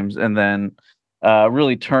of games, and then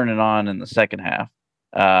really turn it on in the second half.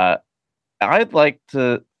 I'd like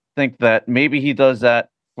to think that maybe he does that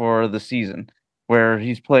for the season, where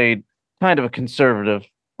he's played kind of a conservative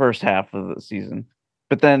first half of the season,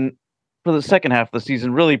 but then for the second half of the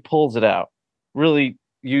season, really pulls it out, really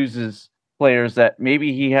uses players that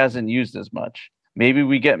maybe he hasn't used as much. Maybe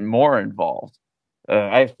we get more involved.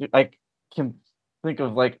 I can think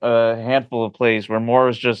of like a handful of plays where Moore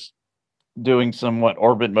is just doing somewhat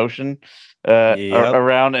orbit motion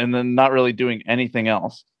around and then not really doing anything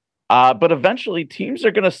else. But eventually teams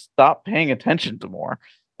are going to stop paying attention to Moore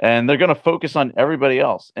and they're going to focus on everybody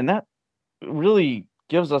else. And that really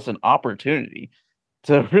gives us an opportunity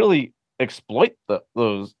to really exploit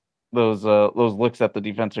those looks that the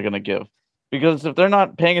defense are going to give. Because if they're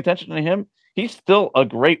not paying attention to him, he's still a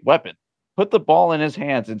great weapon. Put the ball in his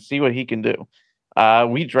hands and see what he can do.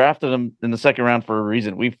 We drafted him in the second round for a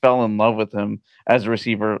reason. We fell in love with him as a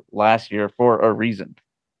receiver last year for a reason.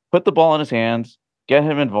 Put the ball in his hands, get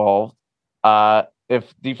him involved.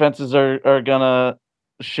 If defenses are going to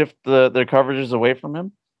shift their coverages away from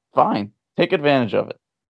him, fine. Take advantage of it.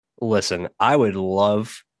 Listen, I would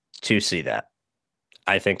love to see that.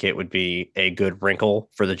 I think it would be a good wrinkle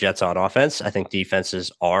for the Jets on offense. I think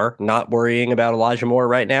defenses are not worrying about Elijah Moore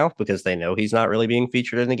right now because they know he's not really being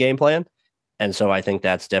featured in the game plan. And so I think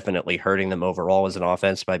that's definitely hurting them overall as an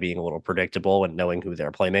offense by being a little predictable and knowing who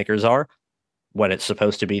their playmakers are when it's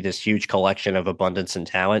supposed to be this huge collection of abundance and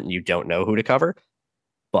talent and you don't know who to cover.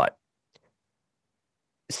 But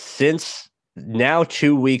since now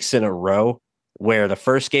 2 weeks in a row where the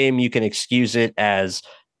first game you can excuse it as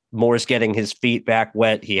Moore's getting his feet back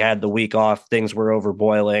wet. He had the week off. Things were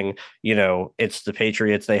overboiling. It's the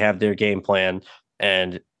Patriots. They have their game plan.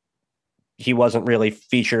 And he wasn't really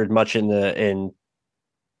featured much in the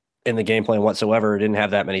game plan whatsoever. Didn't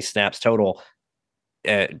have that many snaps total.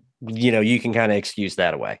 You can kind of excuse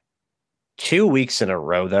that away. 2 weeks in a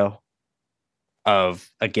row, though,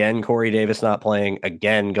 of, again, Corey Davis not playing,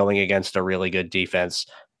 again, going against a really good defense,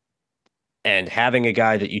 and having a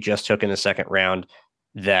guy that you just took in the second round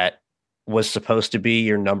that was supposed to be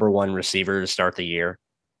your number one receiver to start the year,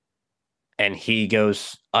 and he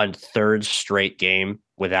goes on third straight game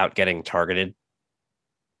without getting targeted.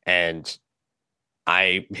 And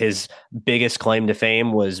his biggest claim to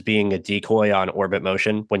fame was being a decoy on orbit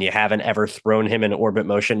motion when you haven't ever thrown him in orbit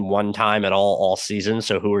motion one time at all season.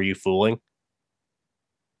 So who are you fooling?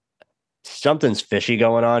 Something's fishy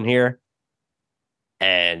going on here.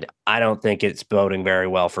 And I don't think it's boding very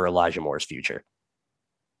well for Elijah Moore's future.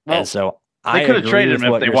 Well, and so they could have traded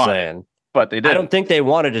him if they wanted, but they didn't. I don't think they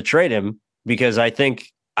wanted to trade him because I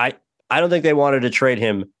don't think they wanted to trade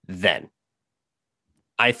him then.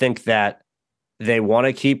 I think that they want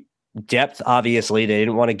to keep depth. Obviously, they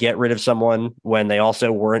didn't want to get rid of someone when they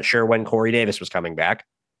also weren't sure when Corey Davis was coming back.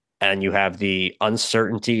 And you have the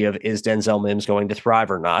uncertainty of, is Denzel Mims going to thrive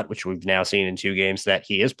or not, which we've now seen in 2 games that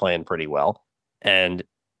he is playing pretty well and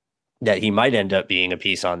that he might end up being a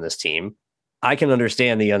piece on this team. I can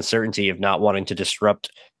understand the uncertainty of not wanting to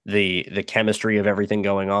disrupt the chemistry of everything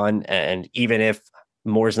going on. And even if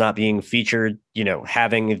Moore's not being featured,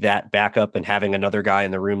 having that backup and having another guy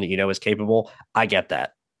in the room that is capable, I get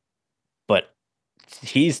that. But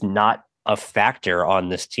he's not a factor on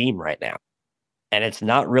this team right now. And it's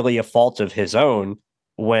not really a fault of his own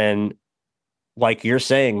when, like you're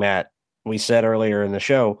saying, Matt, we said earlier in the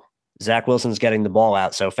show, Zach Wilson's getting the ball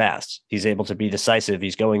out so fast. He's able to be decisive.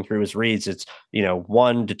 He's going through his reads. It's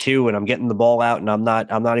 1 to 2, and I'm getting the ball out, and I'm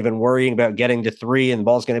not even worrying about getting to 3, and the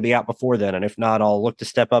ball's going to be out before then. And if not, I'll look to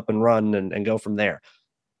step up and run and go from there.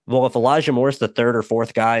 Well, if Elijah Moore's the 3rd or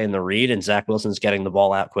 4th guy in the read, and Zach Wilson's getting the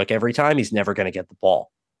ball out quick every time, he's never going to get the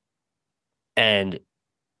ball. And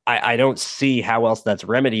I don't see how else that's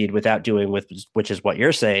remedied without doing which is what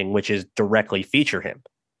you're saying, which is directly feature him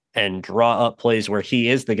and draw up plays where he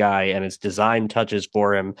is the guy and it's design touches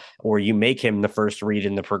for him, or you make him the first read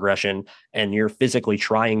in the progression and you're physically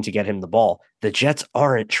trying to get him the ball. The Jets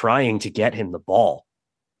aren't trying to get him the ball.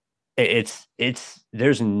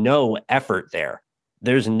 There's no effort there.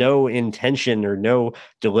 There's no intention or no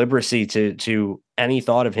deliberacy to any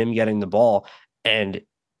thought of him getting the ball. And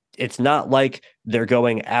it's not like they're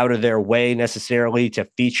going out of their way necessarily to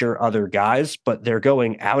feature other guys, but they're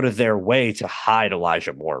going out of their way to hide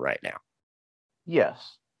Elijah Moore right now.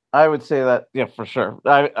 Yes, I would say that. Yeah, for sure.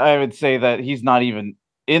 I would say that he's not even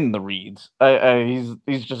in the reads.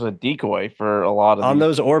 He's just a decoy for a lot of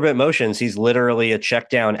those orbit motions. He's literally a check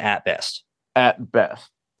down at best. At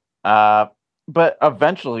best. But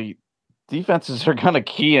eventually, defenses are going to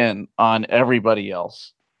key in on everybody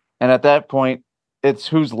else, and at that point, it's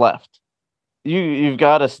who's left. You've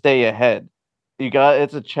got to stay ahead.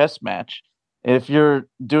 It's a chess match. If you're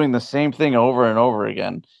doing the same thing over and over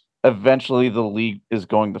again, eventually the league is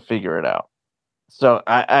going to figure it out. So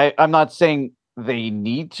I'm not saying they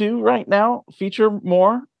need to right now feature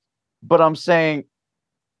more, but I'm saying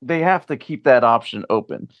they have to keep that option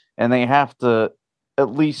open, and they have to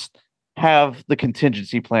at least have the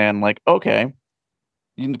contingency plan. Like, okay,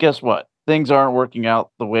 guess what? Things aren't working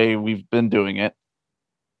out the way we've been doing it.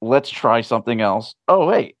 Let's try something else. Oh,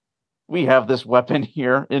 wait, we have this weapon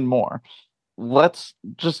here and more. Let's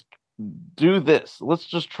just do this. Let's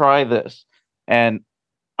just try this. And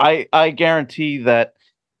I guarantee that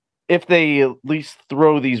if they at least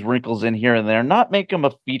throw these wrinkles in here and there, not make them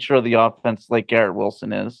a feature of the offense like Garrett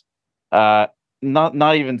Wilson is,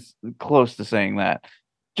 not even close to saying that.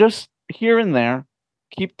 Just here and there,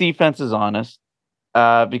 keep defenses honest,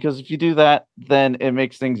 because if you do that, then it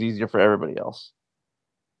makes things easier for everybody else.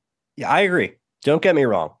 Yeah, I agree. Don't get me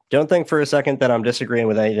wrong. Don't think for a second that I'm disagreeing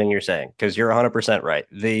with anything you're saying, because you're 100% right.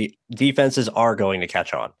 The defenses are going to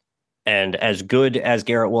catch on. And as good as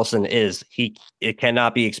Garrett Wilson is, it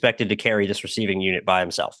cannot be expected to carry this receiving unit by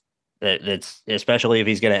himself. It's especially if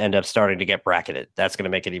he's going to end up starting to get bracketed. That's going to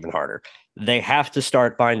make it even harder. They have to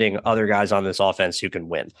start finding other guys on this offense who can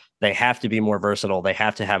win. They have to be more versatile. They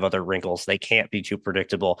have to have other wrinkles. They can't be too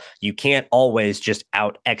predictable. You can't always just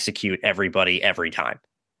out execute everybody every time.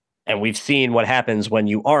 And we've seen what happens when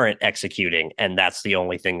you aren't executing, and that's the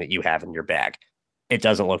only thing that you have in your bag. It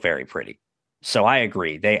doesn't look very pretty. So I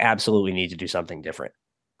agree. They absolutely need to do something different.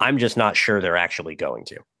 I'm just not sure they're actually going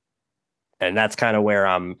to. And that's kind of where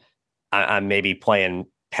I'm maybe playing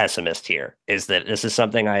pessimist here, is that this is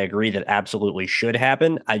something I agree that absolutely should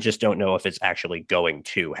happen. I just don't know if it's actually going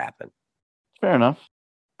to happen. Fair enough.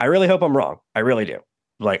 I really hope I'm wrong. I really do.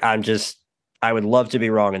 I would love to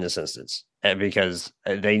be wrong in this instance, because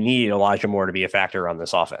they need Elijah Moore to be a factor on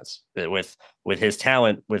this offense. With his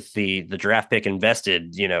talent, with the draft pick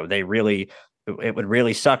invested, it would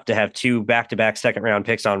really suck to have 2 back-to-back second-round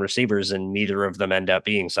picks on receivers and neither of them end up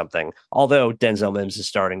being something. Although Denzel Mims is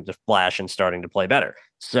starting to flash and starting to play better,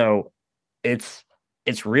 so it's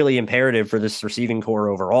really imperative for this receiving core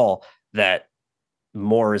overall that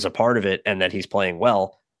Moore is a part of it and that he's playing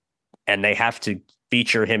well, and they have to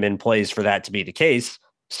feature him in plays for that to be the case.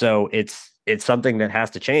 So it's something that has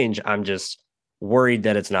to change. I'm just worried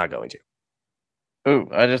that it's not going to. Ooh,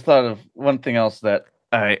 I just thought of one thing else that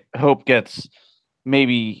I hope gets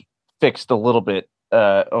maybe fixed a little bit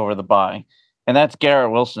over the bye, and that's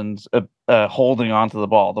Garrett Wilson's holding onto the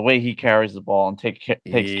ball, the way he carries the ball and takes care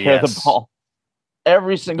of the ball.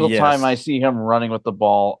 Every single time I see him running with the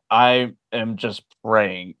ball, I am just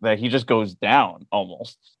praying that he just goes down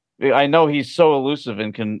almost. I know he's so elusive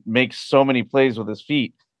and can make so many plays with his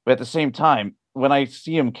feet, but at the same time, when I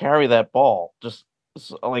see him carry that ball just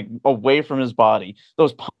like away from his body,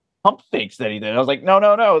 those pump fakes that he did, I was like, no,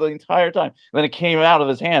 the entire time. And then it came out of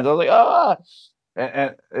his hands. I was like, ah!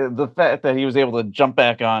 And the fact that he was able to jump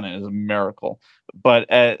back on it is a miracle. But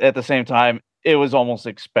at the same time, it was almost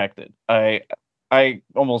expected. I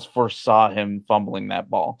almost foresaw him fumbling that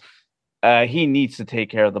ball. He needs to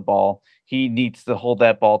take care of the ball. He needs to hold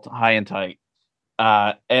that ball high and tight,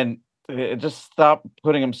 and just stop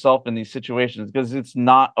putting himself in these situations, because it's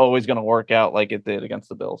not always going to work out like it did against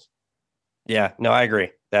the Bills. Yeah, no, I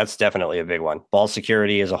agree. That's definitely a big one. Ball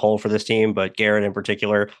security as a whole for this team, but Garrett in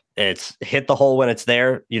particular, it's hit the hole when it's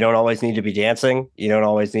there. You don't always need to be dancing. You don't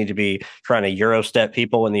always need to be trying to Euro step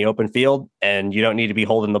people in the open field, and you don't need to be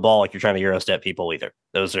holding the ball like you're trying to Euro step people either.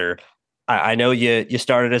 Those are, I know you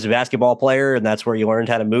started as a basketball player and that's where you learned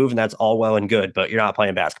how to move, and that's all well and good, but you're not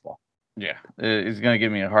playing basketball. Yeah, he's going to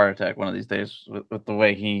give me a heart attack one of these days with the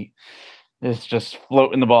way he is just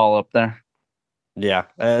floating the ball up there. Yeah,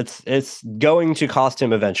 it's going to cost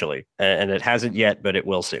him eventually, and it hasn't yet, but it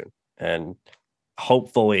will soon. And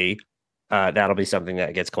hopefully that'll be something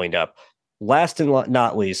that gets cleaned up. Last and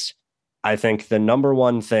not least, I think the number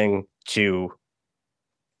one thing to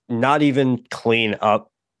not even clean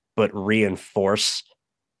up, but reinforce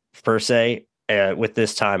per se with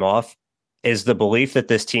this time off is the belief that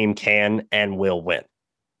this team can and will win.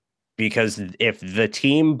 Because if the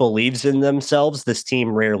team believes in themselves, this team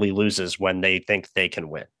rarely loses when they think they can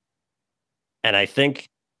win. And I think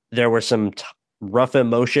there were some rough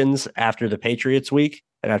emotions after the Patriots week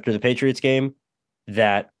and after the Patriots game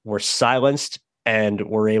that were silenced and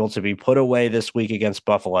were able to be put away this week against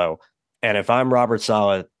Buffalo. And if I'm Robert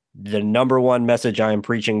Saleh, the number one message I am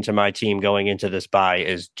preaching to my team going into this bye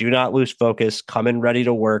is do not lose focus, come in ready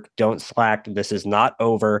to work, don't slack. This is not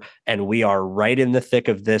over. And we are right in the thick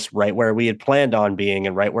of this, right where we had planned on being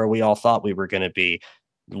and right where we all thought we were going to be.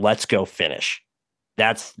 Let's go finish.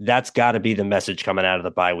 That's got to be the message coming out of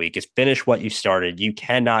the bye week is finish what you started. You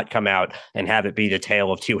cannot come out and have it be the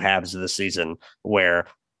tale of two halves of the season where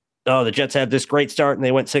oh, the Jets had this great start and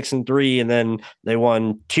they went 6-3, and then they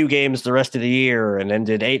won 2 games the rest of the year and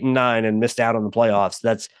ended 8-9 and missed out on the playoffs.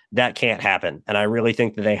 That can't happen. And I really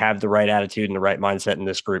think that they have the right attitude and the right mindset in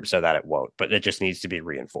this group so that it won't, but it just needs to be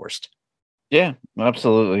reinforced. Yeah,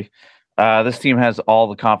 absolutely. This team has all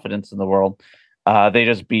the confidence in the world. They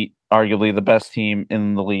just beat arguably the best team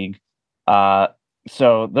in the league.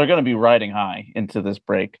 So they're going to be riding high into this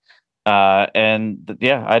break.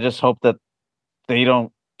 I just hope that they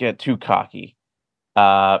don't get too cocky,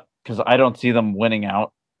 because I don't see them winning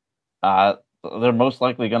out. They're most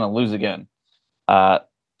likely going to lose again.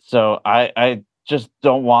 So I just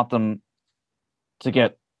don't want them to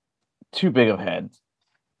get too big of heads.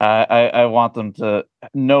 I want them to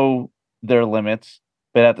know their limits,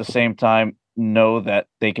 but at the same time know that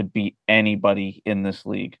they could beat anybody in this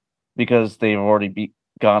league because they've already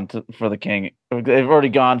gone for the king. They've already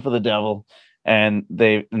gone for the devil, and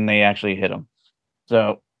they actually hit him.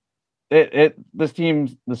 So this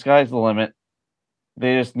team, the sky's the limit.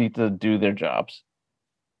 They just need to do their jobs.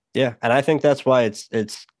 Yeah, and I think that's why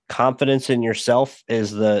it's confidence in yourself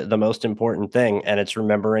is the most important thing, and it's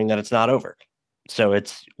remembering that it's not over. So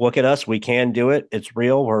it's look at us, we can do it. It's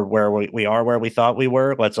real. We're where we are where we thought we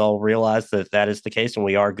were. Let's all realize that is the case, and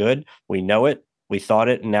we are good. We know it. We thought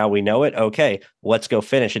it, and now we know it. Okay, let's go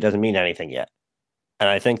finish. It doesn't mean anything yet. And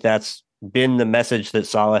I think that's been the message that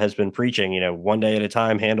Saleh has been preaching. One day at a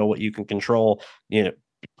time, handle what you can control.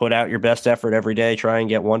 Put out your best effort every day. Try and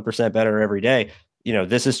get 1% better every day.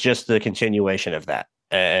 This is just the continuation of that.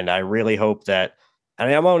 And I really hope that,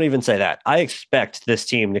 I won't even say that. I expect this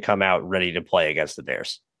team to come out ready to play against the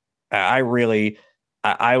Bears. I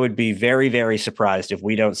would be very, very surprised if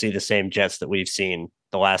we don't see the same Jets that we've seen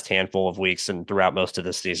the last handful of weeks and throughout most of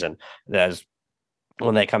the season as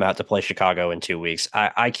when they come out to play Chicago in 2 weeks.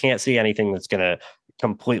 I can't see anything that's going to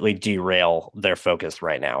completely derail their focus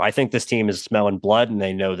right now. I think this team is smelling blood and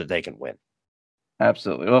they know that they can win.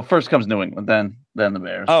 Absolutely. Well, first comes New England, then the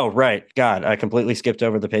Bears. Oh, right. God, I completely skipped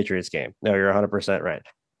over the Patriots game. No, you're 100% right.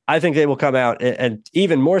 I think they will come out, and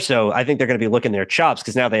even more so, I think they're going to be licking their chops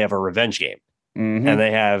because now they have a revenge game. Mm-hmm.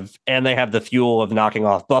 And they have the fuel of knocking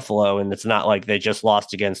off Buffalo, and it's not like they just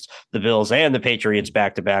lost against the Bills and the Patriots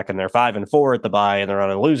back to back, and they're 5-4 at the bye, and they're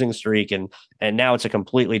on a losing streak, and now it's a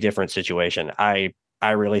completely different situation. I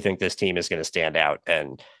really think this team is going to stand out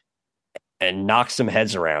and knock some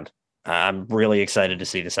heads around. I'm really excited to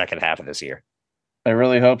see the second half of this year. I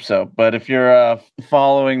really hope so. But if you're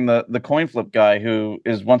following the coin flip guy, who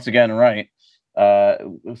is once again right,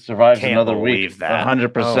 survives another week,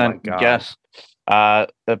 100% guess.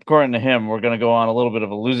 According to him, we're going to go on a little bit of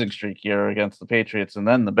a losing streak here against the Patriots and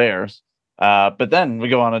then the Bears. But then we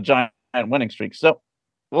go on a giant winning streak. So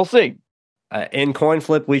we'll see. In coin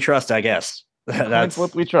flip, we trust, I guess. Coin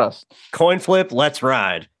flip, we trust. Coin flip, let's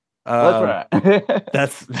ride.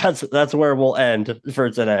 That's where we'll end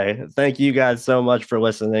for today. Thank you guys so much for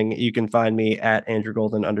listening. You can find me at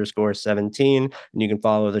 @AndrewGolden_17, and you can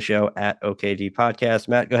follow the show at OKD Podcast.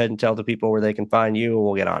 Matt, go ahead and tell the people where they can find you, and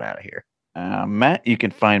we'll get on out of here. Matt, you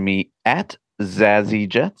can find me at Zazzy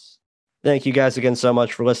Jets. Thank you guys again so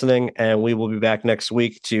much for listening, and we will be back next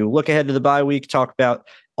week to look ahead to the bye week, talk about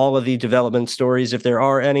all of the development stories, if there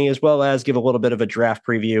are any, as well as give a little bit of a draft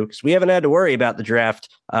preview, because we haven't had to worry about the draft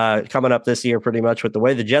coming up this year pretty much with the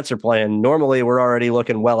way the Jets are playing. Normally, we're already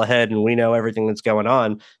looking well ahead, and we know everything that's going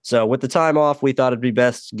on. So with the time off, we thought it'd be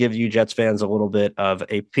best to give you Jets fans a little bit of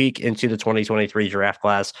a peek into the 2023 draft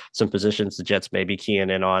class, some positions the Jets may be keying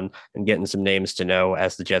in on, and getting some names to know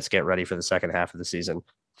as the Jets get ready for the second half of the season.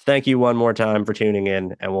 Thank you one more time for tuning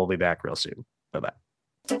in, and we'll be back real soon. Bye-bye.